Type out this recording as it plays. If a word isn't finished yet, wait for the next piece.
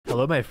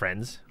Hello, my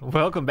friends.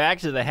 Welcome back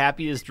to the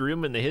happiest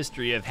room in the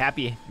history of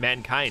happy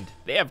mankind.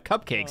 They have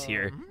cupcakes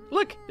here.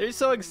 Look, they're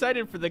so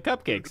excited for the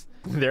cupcakes.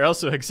 They're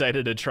also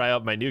excited to try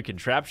out my new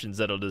contraptions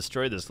that'll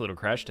destroy this little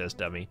crash test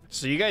dummy.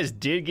 So you guys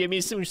did give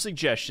me some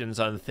suggestions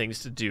on things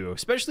to do,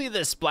 especially the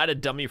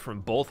splatted dummy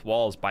from both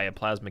walls by a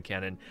plasma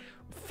cannon.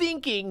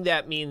 Thinking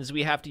that means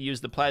we have to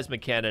use the plasma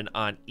cannon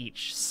on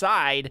each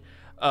side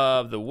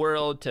of the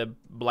world to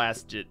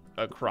blast it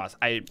across.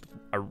 I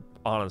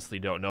honestly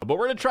don't know, but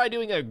we're gonna try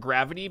doing a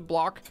gravity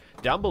block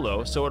down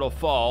below so it'll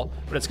fall,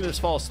 but it's gonna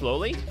fall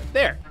slowly.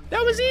 There,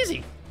 that was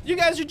easy. You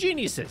guys are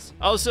geniuses.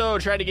 Also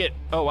try to get,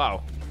 oh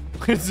wow.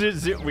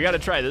 We gotta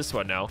try this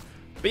one now.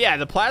 But yeah,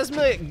 the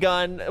plasma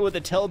gun with the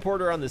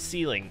teleporter on the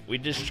ceiling. We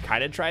just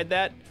kind of tried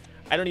that.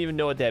 I don't even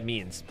know what that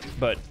means,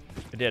 but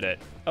I did it.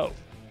 Oh,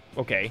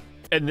 okay.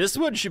 And this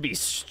one should be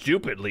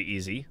stupidly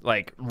easy,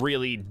 like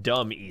really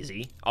dumb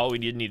easy. All we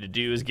need to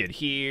do is get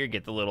here,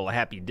 get the little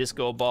happy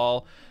disco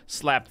ball,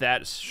 slap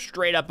that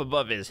straight up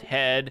above his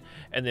head,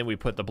 and then we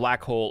put the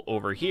black hole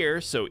over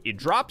here so it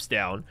drops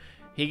down.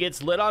 He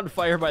gets lit on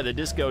fire by the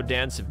disco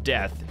dance of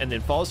death, and then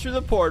falls through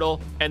the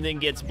portal, and then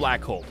gets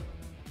black holed.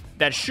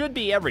 That should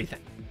be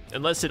everything,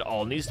 unless it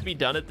all needs to be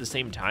done at the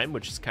same time,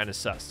 which is kind of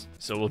sus.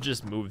 So we'll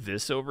just move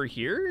this over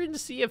here and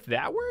see if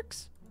that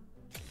works.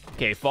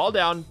 Okay, fall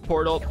down,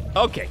 portal.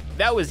 Okay,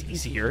 that was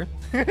easier.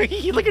 Look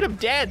at him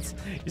dance.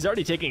 He's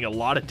already taking a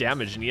lot of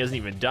damage and he hasn't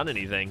even done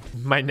anything.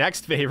 My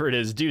next favorite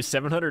is do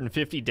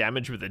 750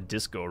 damage with a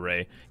disco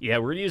ray. Yeah,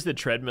 we're gonna use the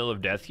treadmill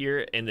of death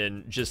here and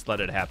then just let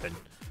it happen.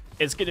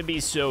 It's gonna be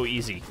so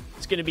easy.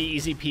 It's gonna be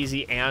easy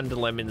peasy and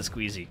lemon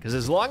squeezy. Because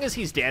as long as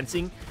he's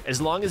dancing, as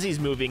long as he's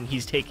moving,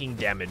 he's taking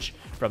damage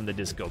from the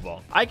disco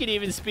ball. I could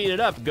even speed it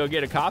up, go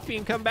get a coffee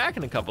and come back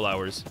in a couple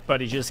hours.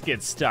 But he just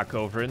gets stuck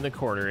over in the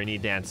corner and he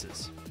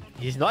dances.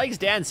 He likes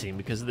dancing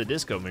because of the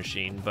disco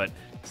machine, but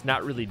it's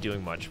not really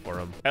doing much for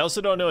him. I also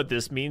don't know what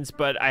this means,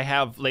 but I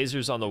have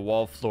lasers on the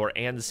wall, floor,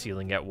 and the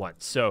ceiling at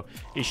once. So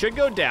he should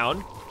go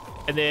down,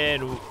 and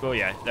then, oh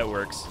yeah, that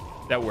works.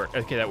 That worked.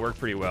 Okay, that worked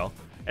pretty well.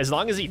 As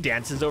long as he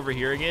dances over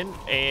here again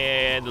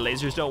and the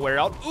lasers don't wear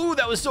out. Ooh,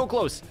 that was so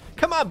close.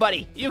 Come on,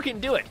 buddy. You can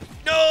do it.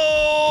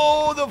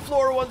 No, the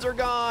floor ones are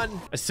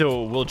gone.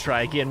 So we'll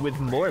try again with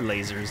more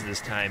lasers this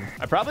time.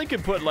 I probably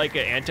could put like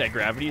an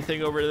anti-gravity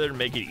thing over there to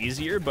make it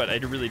easier, but I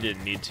really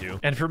didn't need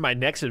to. And for my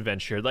next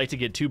adventure, I'd like to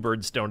get 2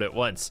 birds stoned at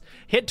once.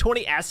 Hit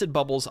 20 acid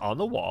bubbles on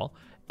the wall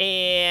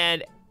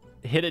and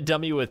hit a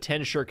dummy with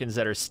 10 shurikens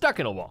that are stuck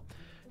in a wall.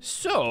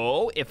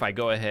 So if I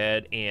go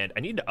ahead and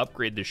I need to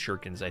upgrade the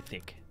shurikens, I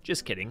think.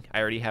 Just kidding,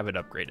 I already have it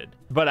upgraded.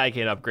 But I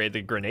can upgrade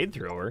the grenade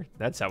thrower.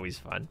 That's always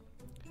fun.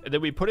 And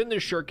then we put in the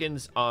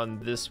shurikens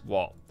on this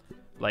wall,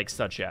 like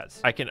such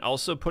as. I can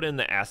also put in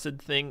the acid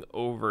thing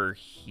over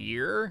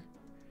here,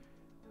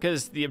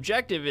 because the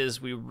objective is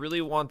we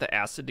really want the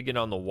acid to get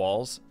on the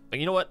walls.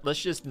 And you know what?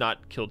 Let's just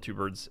not kill 2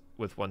 birds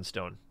with 1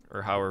 stone,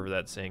 or however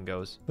that saying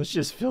goes. Let's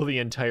just fill the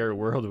entire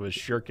world with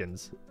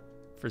shurikens.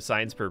 For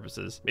science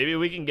purposes. Maybe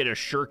we can get a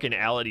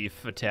shurikenality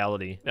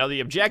fatality. Now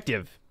the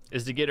objective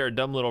is to get our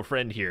dumb little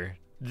friend here,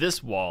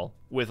 this wall,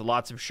 with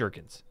lots of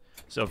shurikens.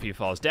 So if he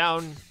falls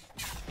down,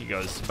 he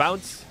goes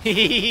bounce.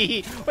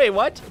 Wait,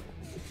 what?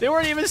 They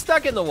weren't even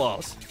stuck in the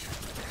walls.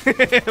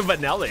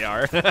 But now they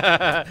are.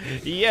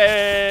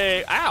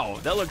 Yay! Ow,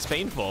 that looks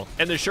painful.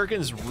 And the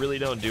shurikens really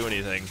don't do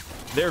anything.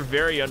 They're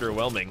very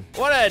underwhelming.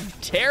 What a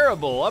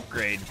terrible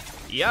upgrade.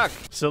 Yuck.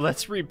 So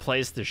let's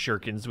replace the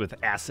shurikens with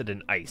acid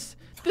and ice.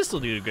 This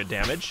will do good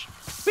damage.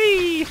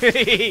 Whee!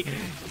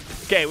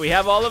 Okay, we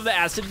have all of the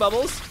acid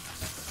bubbles.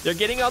 They're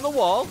getting on the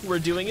wall. We're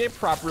doing it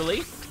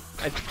properly.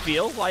 I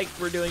feel like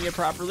we're doing it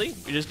properly.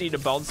 We just need to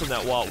bounce on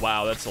that wall.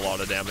 Wow, that's a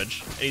lot of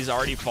damage. And he's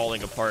already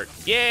falling apart.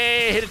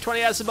 Yay! Hit 20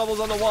 acid bubbles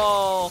on the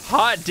wall.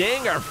 Hot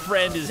dang, our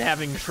friend is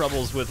having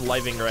troubles with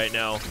living right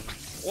now.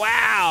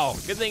 Wow,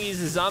 good thing he's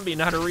a zombie,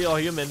 not a real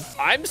human.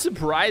 I'm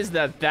surprised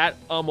that that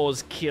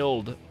almost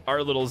killed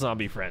our little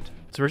zombie friend.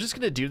 So we're just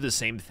gonna do the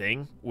same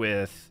thing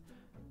with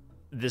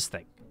this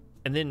thing.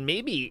 And then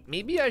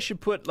maybe I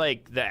should put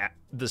like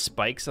the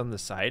spikes on the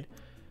side.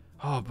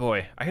 Oh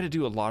boy, I gotta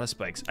do a lot of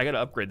spikes. I gotta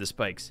upgrade the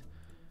spikes.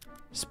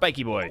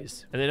 Spiky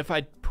boys. And then if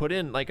I put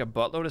in like a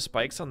buttload of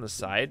spikes on the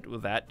side, will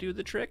that do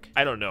the trick?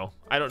 I don't know.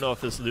 I don't know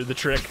if this will do the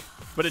trick,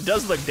 but it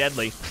does look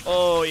deadly.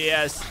 Oh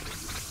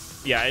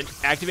yes. Yeah,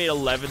 activate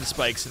 11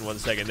 spikes in 1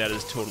 second. That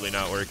is totally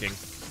not working.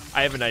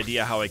 I have an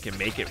idea how I can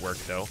make it work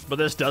though. But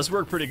this does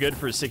work pretty good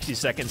for 60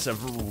 seconds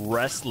of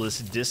restless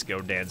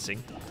disco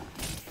dancing.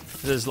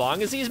 As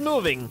long as he's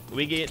moving,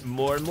 we get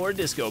more and more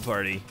disco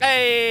party.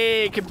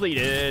 Hey,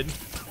 completed.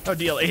 Oh,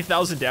 deal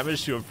 8,000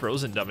 damage to a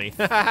frozen dummy.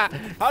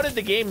 How did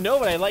the game know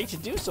what I like to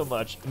do so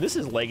much? This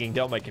is lagging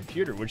down my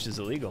computer, which is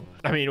illegal.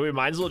 I mean, we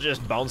might as well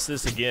just bounce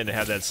this again to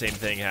have that same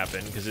thing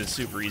happen, because it's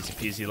super easy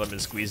peasy lemon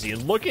squeezy.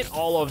 And look at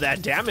all of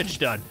that damage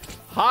done.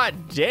 Hot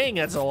dang,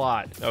 that's a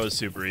lot. That was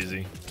super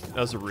easy. That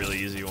was a really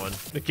easy one.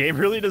 The game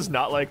really does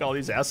not like all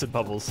these acid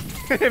bubbles.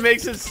 It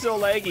makes it so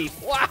laggy.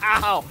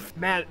 Wow.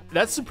 Man,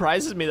 that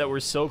surprises me that we're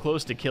so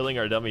close to killing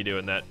our dummy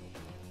doing that.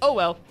 Oh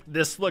well.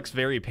 This looks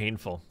very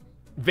painful.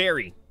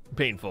 Very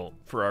painful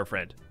for our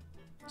friend.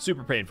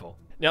 Super painful.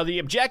 Now, the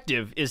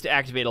objective is to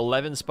activate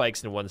 11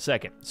 spikes in 1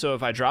 second. So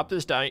if I drop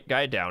this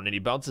guy down and he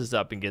bounces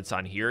up and gets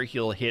on here,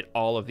 he'll hit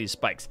all of these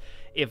spikes.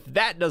 If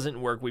that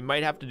doesn't work, we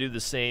might have to do the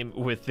same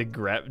with the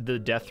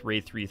Death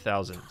Ray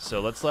 3000. So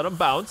let's let him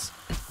bounce.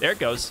 There it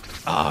goes.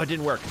 Oh, it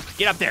didn't work.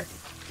 Get up there.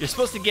 You're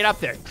supposed to get up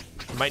there.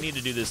 You might need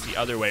to do this the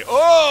other way.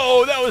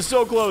 Oh, that was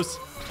so close.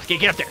 Okay,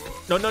 get up there.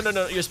 No, no, no,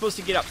 no. You're supposed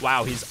to get up.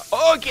 Wow, he's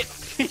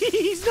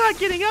he's not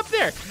getting up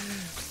there.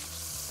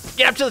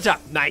 Get up to the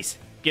top. Nice.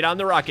 Get on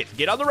the rocket.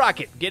 Get on the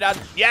rocket. Get on.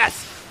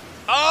 Yes.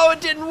 Oh, it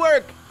didn't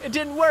work. It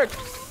didn't work.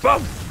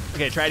 Boom.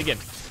 Okay, try it again.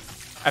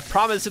 I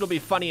promise it'll be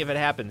funny if it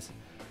happens.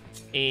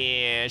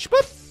 And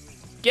shpoop.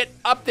 Get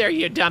up there,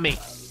 you dummy.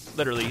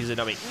 Literally, he's a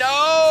dummy. No.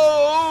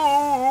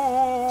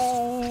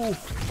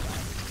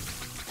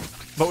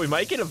 But we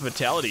might get a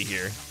fatality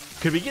here.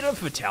 Could we get a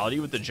fatality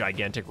with the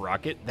gigantic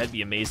rocket? That'd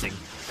be amazing.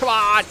 Come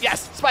on.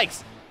 Yes.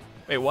 Spikes.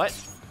 Wait, what?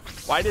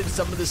 Why did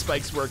some of the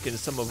spikes work and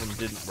some of them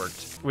didn't work?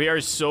 We are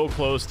so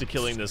close to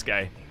killing this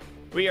guy.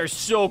 We are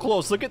so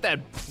close. Look at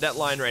that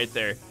line right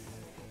there.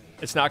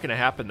 It's not gonna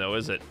happen though,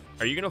 is it?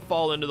 Are you gonna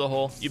fall into the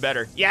hole? You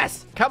better.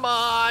 Yes! Come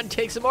on,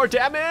 take some more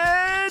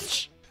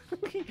damage!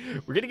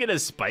 We're gonna get a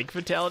spike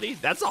fatality?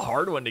 That's a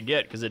hard one to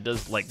get because it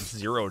does like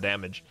 0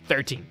 damage.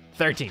 13,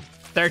 13,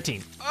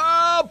 13.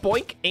 Oh,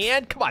 boink,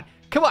 and come on,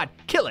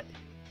 kill it.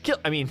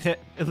 I mean,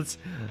 let's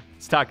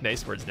talk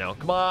nice words now.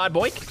 Come on,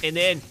 boink, and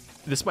then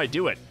this might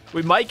do it.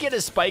 We might get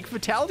a spike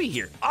fatality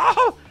here.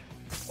 Oh!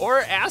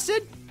 Or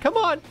acid? Come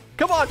on.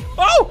 Come on.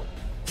 Oh!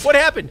 What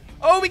happened?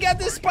 Oh, we got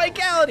this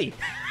spikality.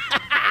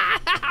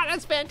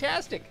 That's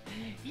fantastic.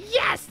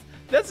 Yes!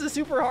 That's a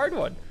super hard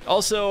one.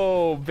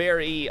 Also,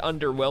 very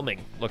underwhelming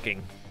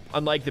looking.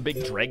 Unlike the big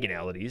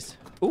dragonalities.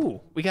 Ooh,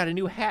 we got a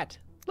new hat.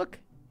 Look,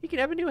 you can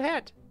have a new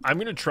hat. I'm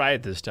gonna try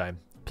it this time.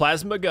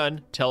 Plasma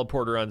gun,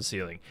 teleporter on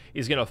ceiling.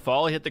 He's gonna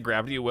fall, hit the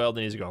gravity well,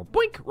 then he's gonna go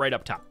boink right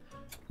up top.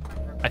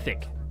 I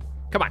think.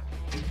 Come on.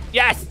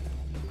 Yes!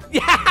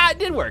 Yeah, it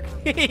did work.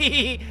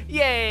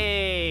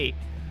 Yay!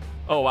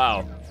 Oh,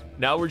 wow.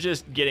 Now we're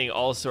just getting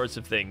all sorts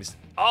of things.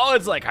 Oh,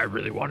 it's like, I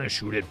really want to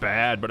shoot it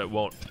bad, but it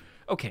won't.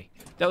 Okay,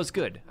 that was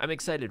good. I'm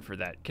excited for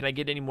that. Can I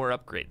get any more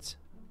upgrades?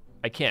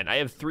 I can. I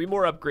have 3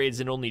 more upgrades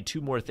and only 2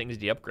 more things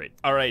to upgrade.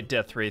 All right,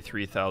 Death Ray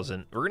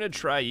 3000. We're going to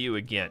try you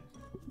again.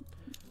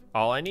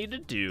 All I need to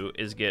do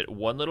is get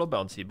one little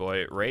bouncy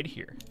boy right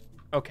here.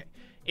 Okay.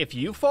 If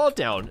you fall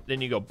down, then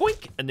you go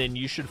boink, and then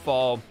you should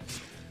fall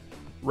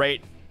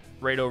right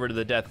over to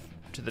the death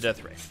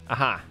ray.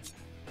 Aha.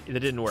 That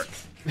didn't work.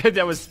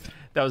 that was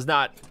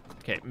not.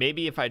 Okay,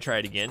 maybe if I try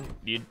it again,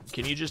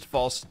 can you just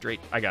fall straight?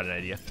 I got an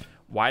idea.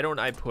 Why don't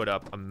I put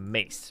up a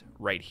mace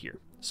right here?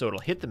 So it'll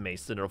hit the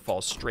mace, then it'll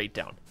fall straight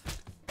down.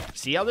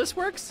 See how this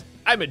works?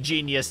 I'm a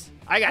genius.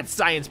 I got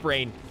science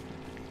brain.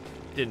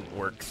 Didn't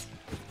work.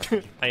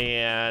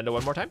 And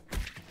one more time.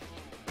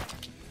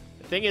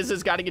 Thing is,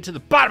 it's got to get to the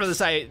bottom of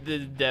the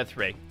death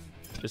ray.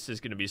 This is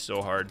going to be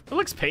so hard. It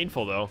looks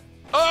painful, though.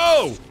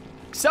 Oh!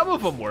 Some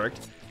of them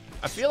worked.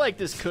 I feel like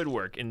this could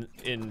work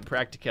in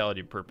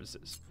practicality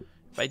purposes.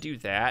 If I do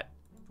that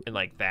and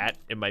like that,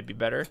 it might be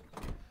better.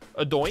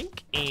 A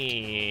doink,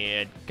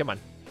 and come on.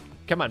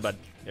 Come on, bud.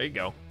 There you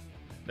go.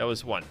 That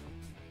was 1.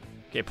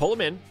 Okay, pull him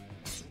in.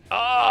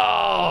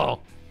 Oh!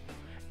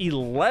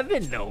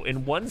 11, though,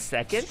 in 1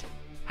 second?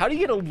 How do you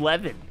get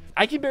 11?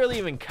 I can barely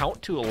even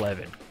count to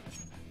 11.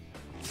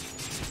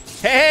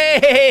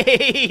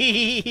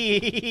 Hey!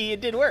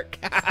 It did work.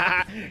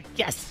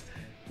 Yes.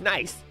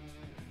 Nice.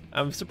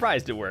 I'm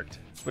surprised it worked,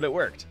 but it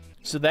worked.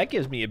 So that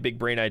gives me a big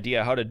brain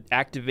idea how to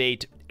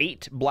activate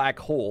 8 black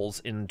holes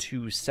in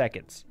 2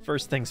 seconds.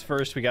 First things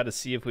first, we got to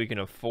see if we can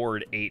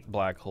afford 8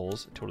 black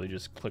holes. Totally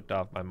just clicked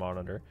off my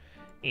monitor.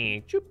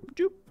 And choop,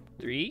 choop.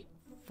 3,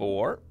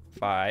 4,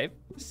 5,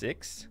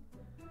 6,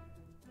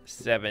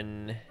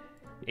 7,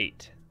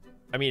 8.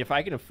 I mean, if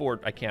I can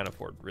afford, I can't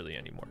afford really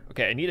anymore.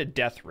 Okay, I need a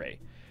death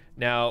ray.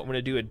 Now, I'm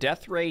gonna do a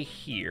death ray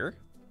here.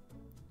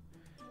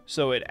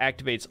 So it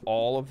activates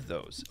all of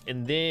those.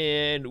 And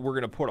then we're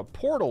gonna put a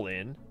portal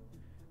in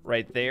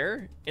right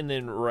there and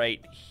then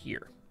right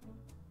here.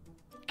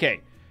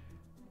 Okay,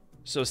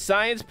 so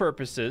science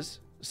purposes,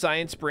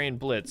 Science Brain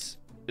Blitz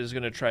is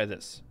gonna try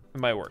this. It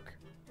might work.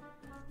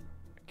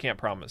 Can't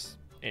promise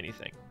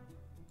anything.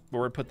 But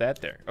we're gonna put that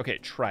there. Okay,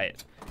 try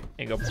it.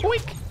 And go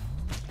boink.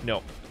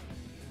 No.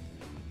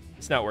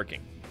 It's not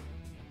working.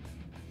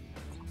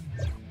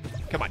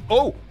 Come on.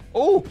 Oh,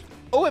 oh,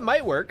 oh, it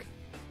might work.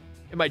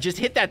 It might just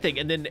hit that thing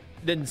and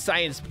then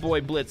Science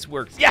Boy Blitz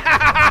works.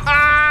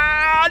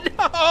 Yeah!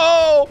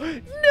 No!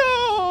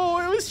 No!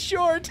 It was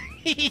short.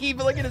 But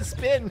look at it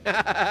spin.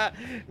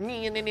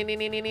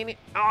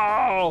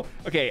 Oh!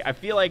 Okay, I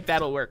feel like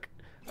that'll work.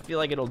 I feel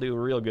like it'll do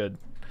real good.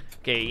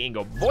 Okay, you can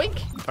go boink.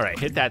 All right,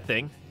 hit that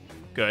thing.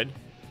 Good,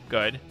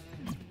 good.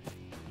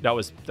 That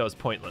was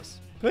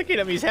pointless. Look at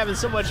him, he's having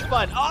so much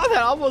fun. Oh,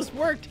 that almost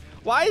worked.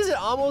 Why is it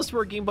almost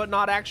working but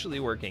not actually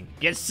working?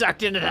 Get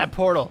sucked into that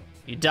portal,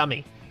 you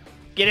dummy.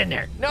 Get in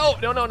there. No,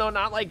 no, no, no,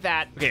 not like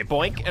that. Okay,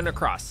 boink and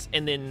across,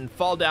 and then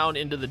fall down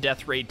into the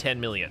death ray 10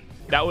 million.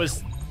 That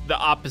was the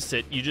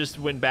opposite. You just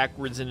went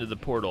backwards into the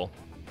portal.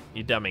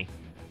 You dummy.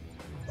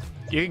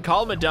 You can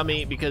call him a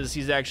dummy because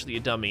he's actually a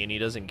dummy and he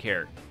doesn't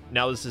care.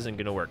 Now this isn't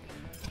gonna work.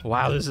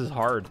 Wow, this is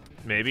hard.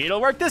 Maybe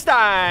it'll work this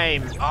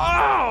time.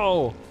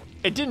 Oh,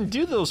 it didn't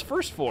do those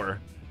first 4.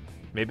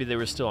 Maybe they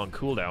were still on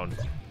cooldown.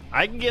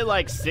 I can get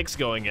like 6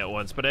 going at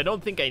once, but I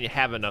don't think I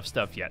have enough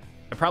stuff yet.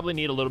 I probably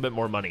need a little bit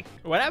more money.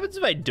 What happens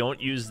if I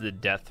don't use the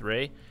death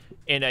ray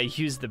and I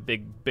use the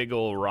big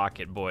ol'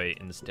 rocket boy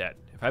instead?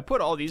 If I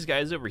put all these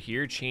guys over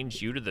here,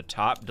 change you to the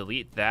top,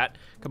 delete that,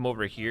 come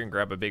over here and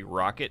grab a big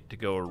rocket to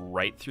go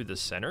right through the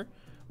center,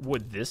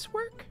 would this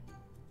work?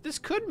 This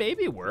could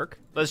maybe work.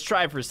 Let's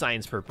try for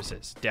science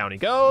purposes. Down he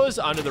goes,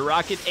 onto the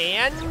rocket,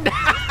 and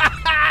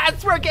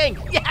it's working!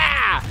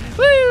 Yeah!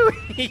 Woo!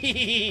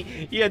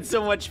 You had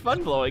so much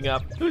fun blowing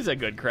up. Who's a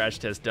good crash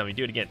test dummy?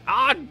 Do it again.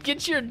 Ah,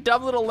 get your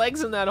dumb little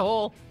legs in that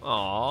hole.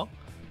 Aw.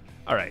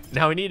 All right,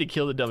 now we need to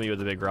kill the dummy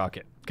with a big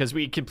rocket because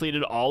we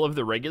completed all of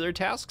the regular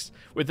tasks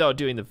without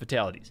doing the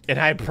fatalities. And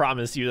I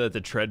promise you that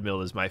the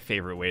treadmill is my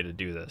favorite way to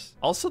do this.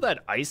 Also, that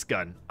ice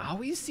gun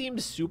always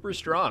seemed super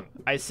strong.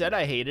 I said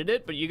I hated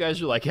it, but you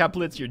guys were like, yeah,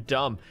 Blitz, you're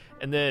dumb.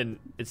 And then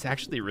it's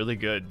actually really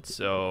good.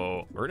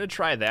 So we're gonna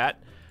try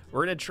that.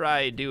 We're gonna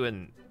try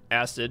doing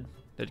acid.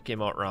 That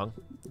came out wrong.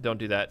 Don't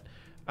do that.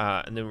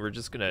 And then we're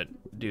just gonna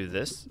do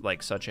this,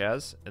 like such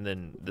as, and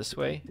then this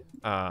way,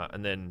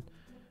 and then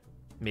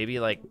maybe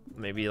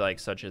like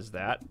such as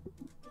that.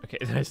 Okay,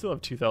 I still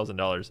have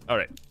 $2,000. All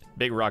right,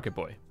 big rocket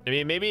boy. I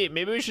mean, maybe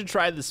we should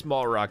try the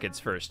small rockets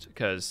first,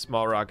 because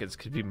small rockets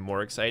could be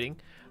more exciting.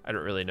 I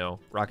don't really know.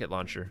 Rocket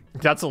launcher.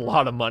 That's a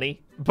lot of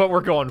money, but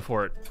we're going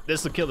for it.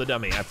 This will kill the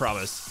dummy, I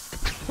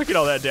promise. Look at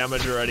all that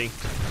damage already.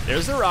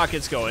 There's the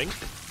rockets going.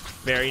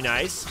 Very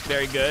nice,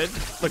 very good.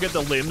 Look at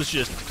the limbs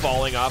just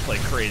falling off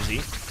like crazy.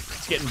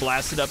 It's getting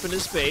blasted up in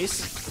his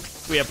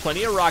face. We have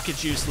plenty of rocket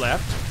juice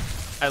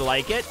left. I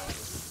like it.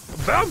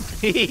 Bump!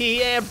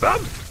 Yeah,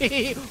 bump!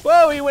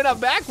 Whoa, he went up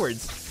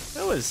backwards.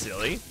 That was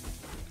silly.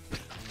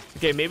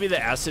 Okay, maybe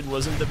the acid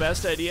wasn't the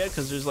best idea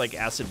because there's like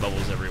acid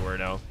bubbles everywhere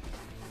now.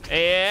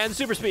 And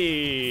super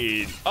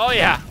speed. Oh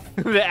yeah,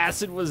 the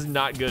acid was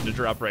not good to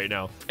drop right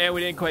now. And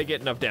we didn't quite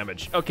get enough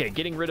damage. Okay,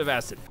 getting rid of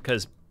acid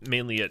because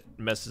mainly it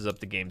messes up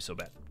the game so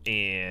bad.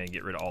 And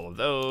get rid of all of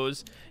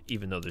those,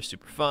 even though they're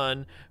super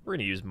fun. We're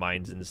gonna use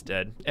mines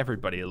instead.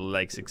 Everybody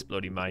likes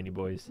exploding mine, you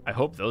boys. I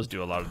hope those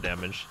do a lot of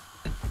damage.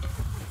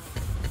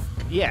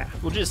 Yeah,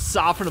 we'll just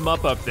soften them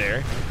up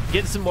there,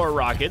 get some more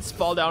rockets,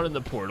 fall down in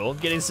the portal,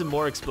 getting some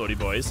more explodey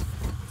boys.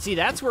 See,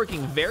 that's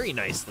working very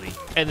nicely.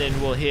 And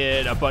then we'll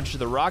hit a bunch of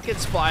the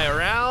rockets, fly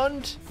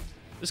around.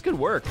 This could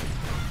work.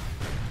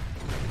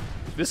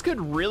 This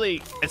could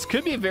really, it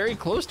could be very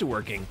close to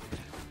working.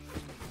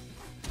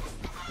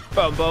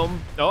 Boom, boom.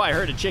 Oh, I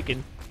heard a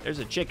chicken. There's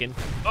a chicken.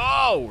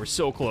 Oh, we're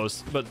so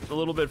close, but a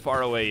little bit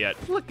far away yet.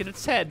 Look at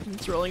its head,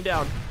 it's rolling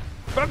down.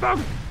 Boom,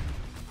 boom.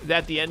 Is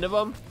that the end of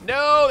them?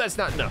 No, that's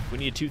not enough. We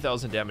need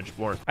 2,000 damage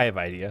more. I have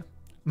an idea.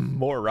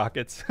 More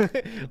rockets.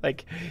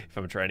 Like, if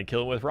I'm trying to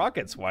kill him with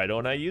rockets, why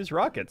don't I use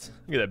rockets?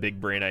 Look at that big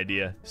brain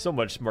idea. So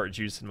much smart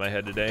juice in my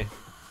head today.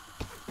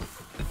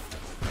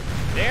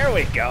 There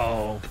we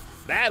go.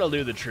 That'll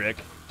do the trick.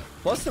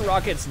 Plus, the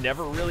rockets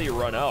never really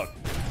run out.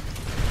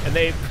 And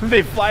they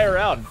fly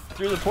around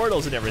through the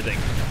portals and everything.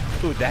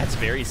 Ooh, that's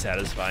very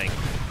satisfying.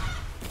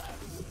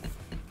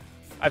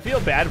 I feel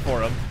bad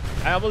for him.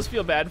 I almost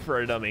feel bad for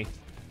a dummy.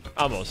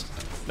 Almost.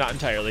 Not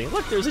entirely.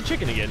 Look, there's a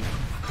chicken again.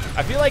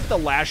 I feel like the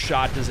last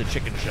shot is a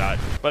chicken shot,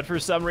 but for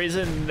some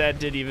reason that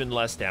did even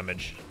less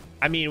damage.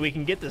 I mean, we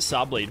can get the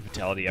saw blade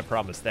fatality, I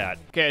promise that.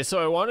 Okay,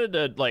 so I wanted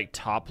to like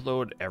top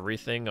load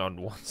everything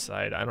on one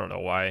side. I don't know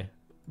why.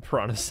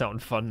 Piranhas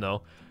sound fun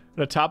though. I'm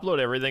gonna top load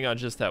everything on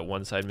just that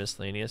one side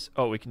miscellaneous.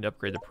 Oh, we can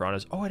upgrade the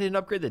piranhas. Oh, I didn't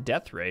upgrade the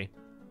death ray.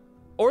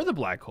 Or the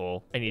black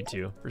hole. I need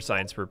to for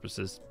science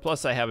purposes.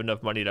 Plus I have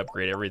enough money to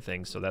upgrade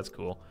everything, so that's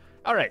cool.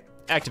 All right,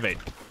 activate.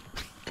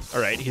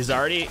 All right, he's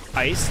already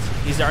iced.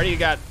 He's already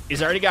got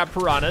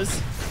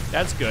piranhas.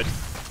 That's good.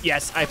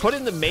 Yes, I put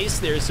in the mace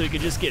there so he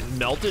could just get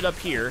melted up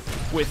here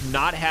with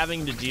not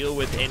having to deal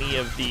with any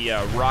of the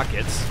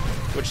rockets,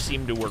 which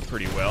seemed to work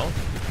pretty well.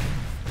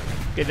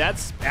 Okay,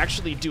 that's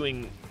actually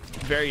doing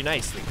very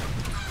nicely.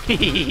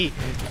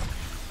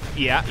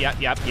 Yep.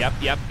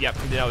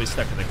 Now he's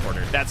stuck in the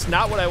corner. That's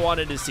not what I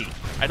wanted to see.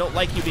 I don't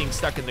like you being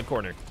stuck in the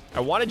corner. I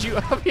wanted you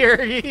up here.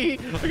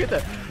 Look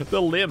at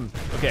the limb.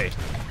 Okay,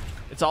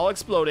 it's all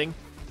exploding.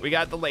 We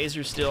got the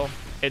laser still.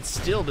 It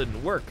still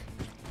didn't work.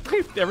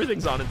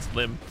 Everything's on its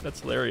limb. That's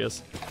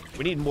hilarious.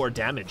 We need more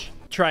damage.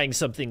 Trying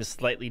something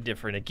slightly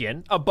different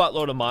again. A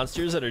buttload of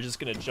monsters that are just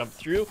gonna jump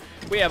through.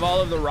 We have all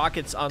of the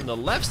rockets on the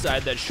left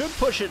side that should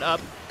push it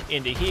up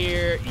into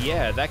here.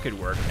 Yeah, that could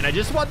work. And I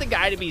just want the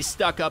guy to be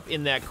stuck up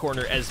in that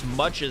corner as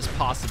much as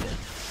possible,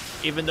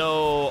 even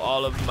though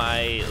all of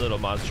my little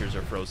monsters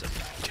are frozen.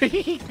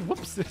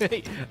 Whoops,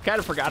 I kind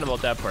of forgot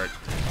about that part.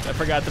 I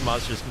forgot the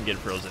monsters can get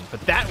frozen,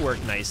 but that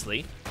worked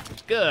nicely.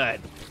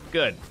 Good.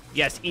 Good.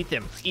 Yes, eat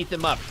them. Eat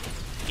them up.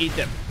 Eat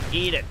them.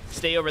 Eat it.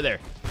 Stay over there.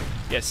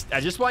 Yes, I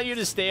just want you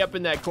to stay up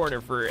in that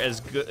corner for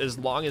as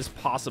long as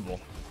possible.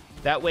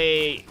 That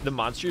way, the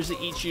monsters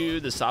that eat you,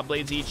 the saw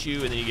blades eat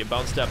you, and then you get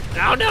bounced up.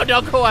 Oh, no,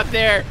 don't go up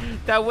there.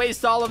 That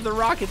wastes all of the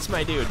rockets,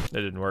 my dude.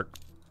 That didn't work.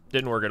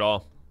 Didn't work at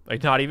all.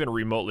 Like, not even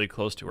remotely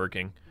close to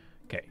working.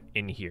 Okay,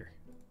 in here.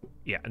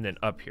 Yeah, and then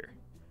up here.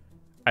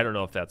 I don't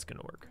know if that's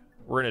gonna work.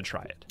 We're gonna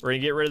try it. We're gonna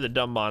get rid of the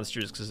dumb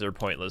monsters because they're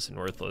pointless and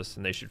worthless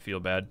and they should feel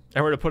bad.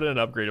 And we're gonna put in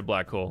an upgraded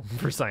black hole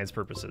for science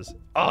purposes.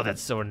 Oh,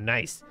 that's so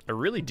nice. I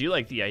really do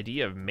like the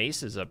idea of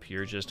maces up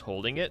here just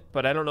holding it,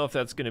 but I don't know if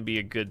that's gonna be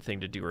a good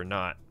thing to do or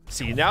not.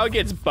 See, now it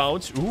gets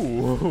bounced.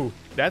 Ooh,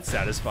 that's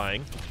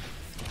satisfying.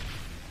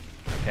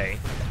 Okay,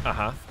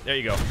 there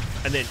you go.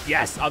 And then,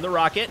 yes, on the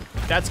rocket,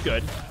 that's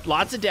good.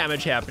 Lots of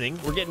damage happening.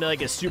 We're getting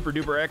like a super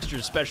duper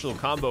extra special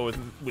combo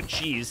with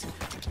cheese.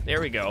 There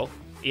we go.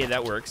 Yeah,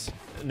 that works.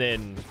 And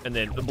then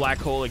the black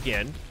hole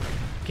again.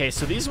 Okay,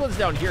 so these ones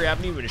down here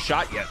haven't even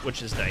shot yet,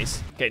 which is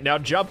nice. Okay, now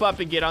jump up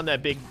and get on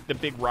that the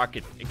big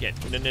rocket again.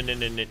 No,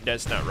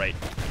 that's not right.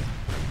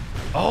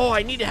 Oh,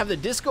 I need to have the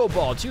disco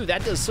ball too.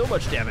 That does so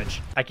much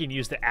damage. I can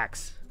use the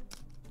axe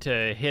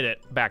to hit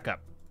it back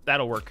up.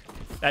 That'll work.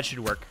 That should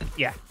work.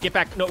 Yeah, get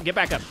back, no, get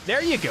back up.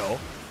 There you go.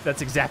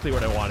 That's exactly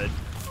what I wanted.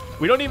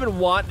 We don't even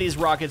want these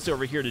rockets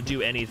over here to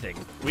do anything.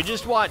 We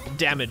just want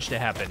damage to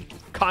happen.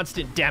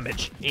 Constant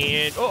damage.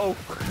 And,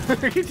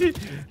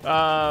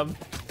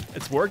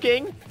 it's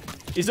working.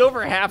 He's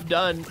over half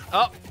done.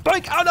 Oh,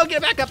 boink. Oh no,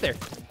 get back up there.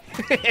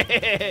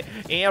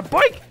 And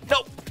boink.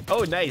 No.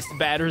 Oh, nice.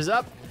 Batter's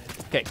up.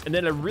 Okay, and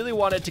then I really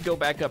want it to go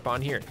back up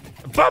on here.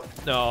 Bump.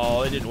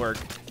 No, it didn't work.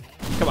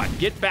 Come on,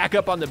 get back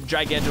up on the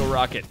giganto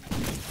rocket.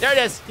 There it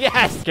is,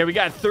 yes! Okay, we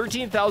got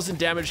 13,000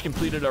 damage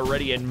completed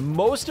already, and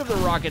most of the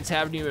rockets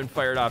haven't even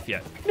fired off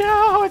yet.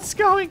 No, it's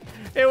going.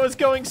 It was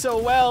going so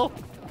well.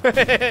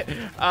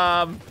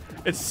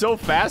 It's so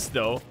fast,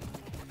 though.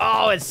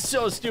 Oh, it's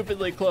so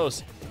stupidly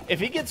close.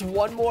 If he gets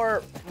one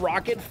more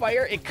rocket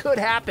fire, it could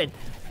happen.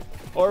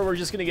 Or we're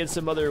just gonna get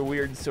some other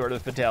weird sort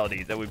of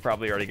fatality that we've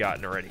probably already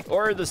gotten already.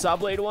 Or the saw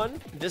blade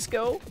one,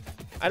 disco.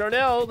 I don't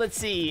know, let's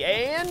see,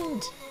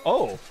 and,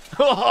 oh.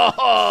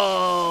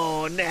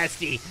 Oh,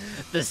 nasty.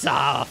 The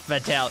saw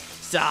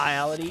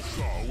fatality.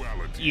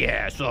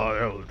 Yeah,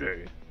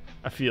 sawality.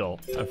 I feel,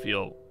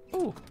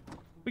 ooh,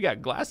 we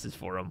got glasses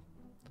for him.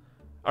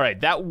 All right,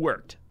 that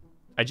worked.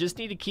 I just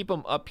need to keep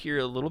him up here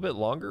a little bit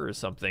longer or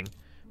something.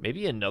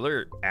 Maybe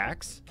another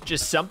axe?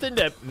 Just something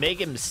to make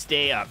him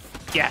stay up.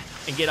 Yeah,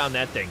 and get on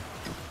that thing.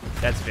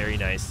 That's very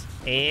nice.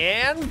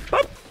 And,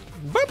 boop,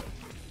 boop.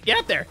 Get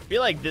up there. I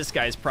feel like this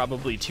guy's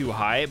probably too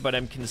high, but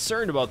I'm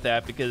concerned about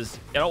that because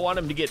I don't want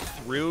him to get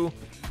through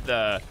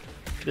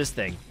this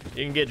thing.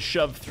 You can get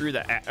shoved through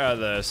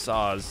the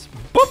saws.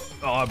 Boop!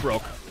 Oh, it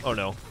broke. Oh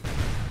no.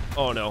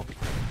 Oh no.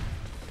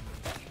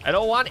 I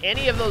don't want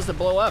any of those to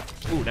blow up.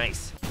 Ooh,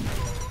 nice.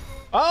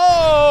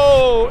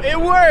 Oh, it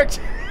worked!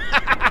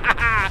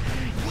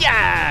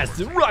 Yes,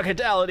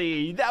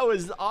 rocketality. That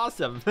was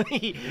awesome.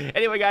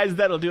 Anyway, guys,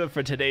 that'll do it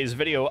for today's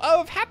video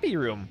of Happy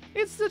Room.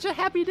 It's such a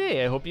happy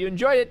day. I hope you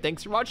enjoyed it.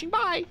 Thanks for watching.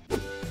 Bye.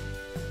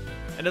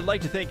 And I'd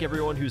like to thank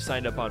everyone who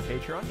signed up on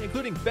Patreon,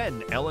 including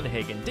Ben, Ellen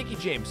Hagen, Dickie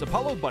James,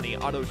 Apollo Bunny,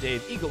 Otto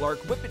Dave, Eagle Arc,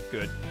 Whip It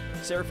Good,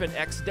 Seraphin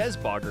X, Des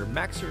Bogger,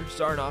 Maxer,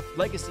 Zarnoff,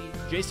 Legacy,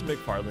 Jason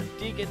McFarland,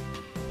 Deegan,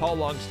 Paul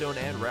Longstone,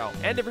 and Ralph.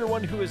 And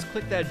everyone who has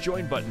clicked that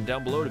join button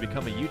down below to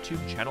become a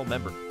YouTube channel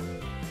member.